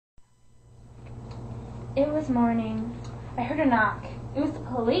It was morning. I heard a knock. It was the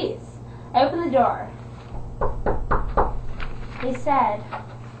police. I opened the door. They said,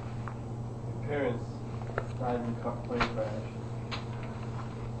 "Parents died in a plane crash."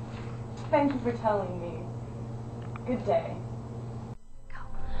 Thank you for telling me. Good day.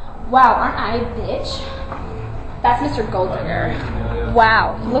 wow, aren't I a bitch? That's Mr. Golddigger. Yeah.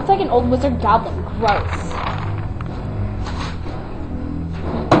 Wow, he looks like an old wizard goblin. Gross.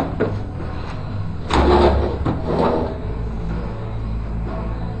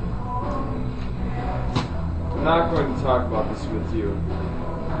 I'm not going to talk about this with you,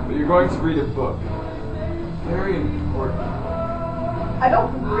 but you're going to read a book. Very important. I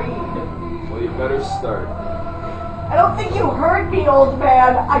don't read. Well, you better start. I don't think you heard me, old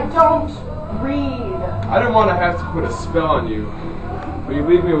man. I don't read. I don't want to have to put a spell on you, but you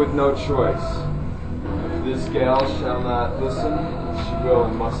leave me with no choice. If this gal shall not listen, she will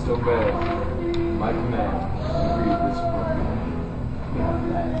and must obey my command. Read this book.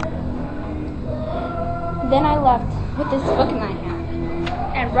 Then I left with this book in my hand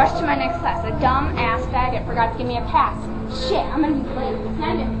and rushed to my next class. A dumb ass faggot forgot to give me a pass. Shit, I'm gonna be late. It's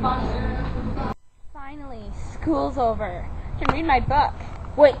not even funny. Finally, school's over. I can read my book.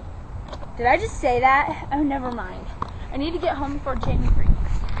 Wait, did I just say that? Oh, never mind. I need to get home before Jamie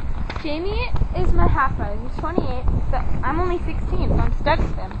freaks. Jamie is my half brother. He's 28, but I'm only 16, so I'm stuck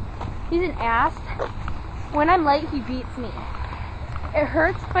with him. He's an ass. When I'm late, he beats me. It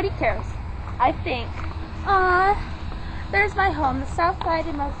hurts, but he cares. I think. There's my home, the south side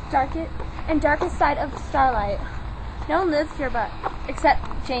and most darkest side of Starlight. No one lives here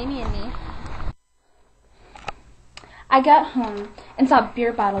except Jamie and me. I got home and saw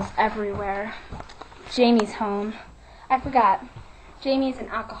beer bottles everywhere. Jamie's home. I forgot. Jamie's an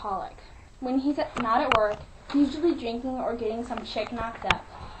alcoholic. When he's not at work, he's usually drinking or getting some chick knocked up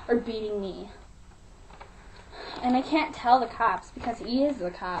or beating me. And I can't tell the cops because he is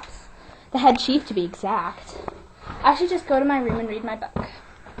the cops. The head chief, to be exact. I should just go to my room and read my book.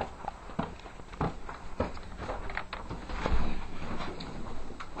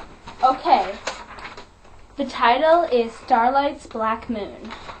 Okay. The title is Starlight's Black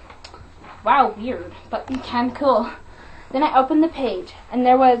Moon. Wow, weird, but kind of cool. Then I opened the page, and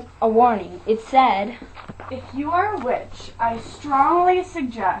there was a warning. It said, If you are a witch, I strongly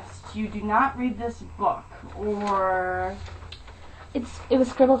suggest you do not read this book, or... It was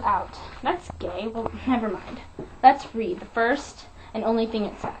scribbled out. That's gay. Well, never mind. Let's read the first and only thing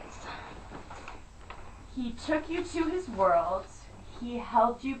it says. He took you to his world. He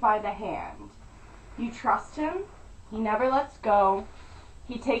held you by the hand. You trust him. He never lets go.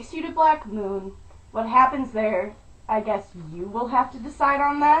 He takes you to Black Moon. What happens there, I guess you will have to decide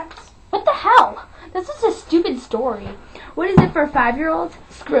on that. What the hell? This is a stupid story. What is it for a 5-year-old?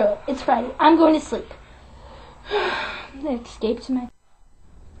 Screw it. It's Friday. I'm going to sleep. It escaped my...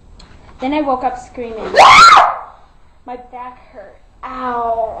 Then I woke up screaming. My back hurt.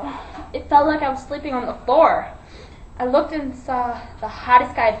 Ow. It felt like I was sleeping on the floor. I looked and saw the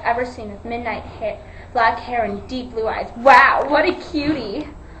hottest guy I've ever seen with midnight hair, black hair and deep blue eyes. Wow, what a cutie.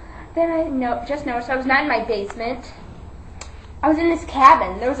 Then I just noticed I was not in my basement. I was in this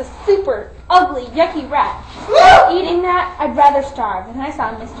cabin. There was a super ugly, yucky rat. Eating that, I'd rather starve. And I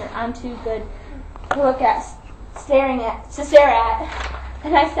saw Mr. I'm too good to look at, to stare at.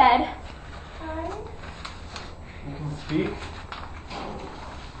 And I said, Hi. You can speak?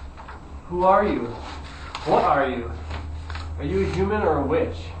 Who are you? What are you? Are you a human or a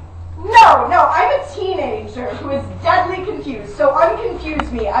witch? No, I'm a teenager who is deadly confused, so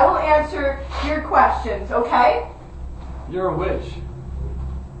unconfuse me. I will answer your questions, okay? You're a witch.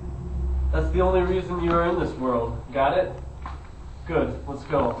 That's the only reason you are in this world. Got it? Good, let's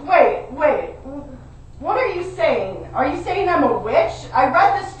go. Wait. What are you saying? Are you saying I'm a witch? I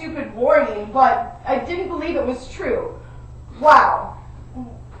read the stupid warning, but I didn't believe it was true. Wow.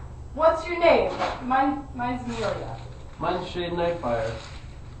 What's your name? Mine's Amelia. Mine's Shade Nightfire.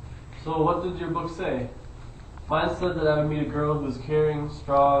 So what did your book say? Mine said that I would meet a girl who was caring,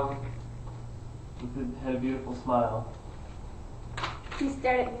 strong, and had a beautiful smile. He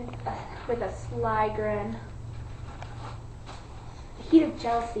stared at me with a sly grin. The heat of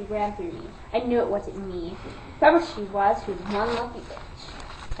jealousy ran through me. I knew it wasn't me. Whoever she was one lucky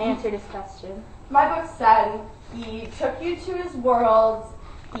bitch. I answered his question. My book said, he took you to his world,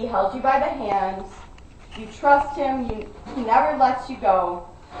 he held you by the hand, you trust him, he never lets you go,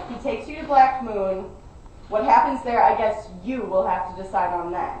 he takes you to Black Moon. What happens there, I guess you will have to decide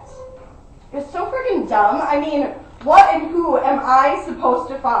on that. It's so freaking dumb. I mean, what and who am I supposed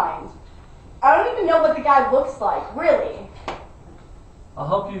to find? I don't even know what the guy looks like, really. I'll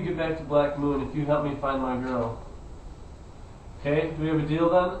help you get back to Black Moon if you help me find my girl. Okay, do we have a deal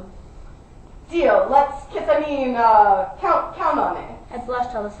then? Deal. Let's kiss. Count on it. I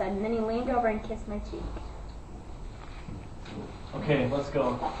blushed all of a sudden, then he leaned over and kissed my cheek. Okay, let's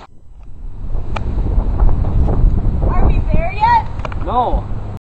go. Are we there yet? No.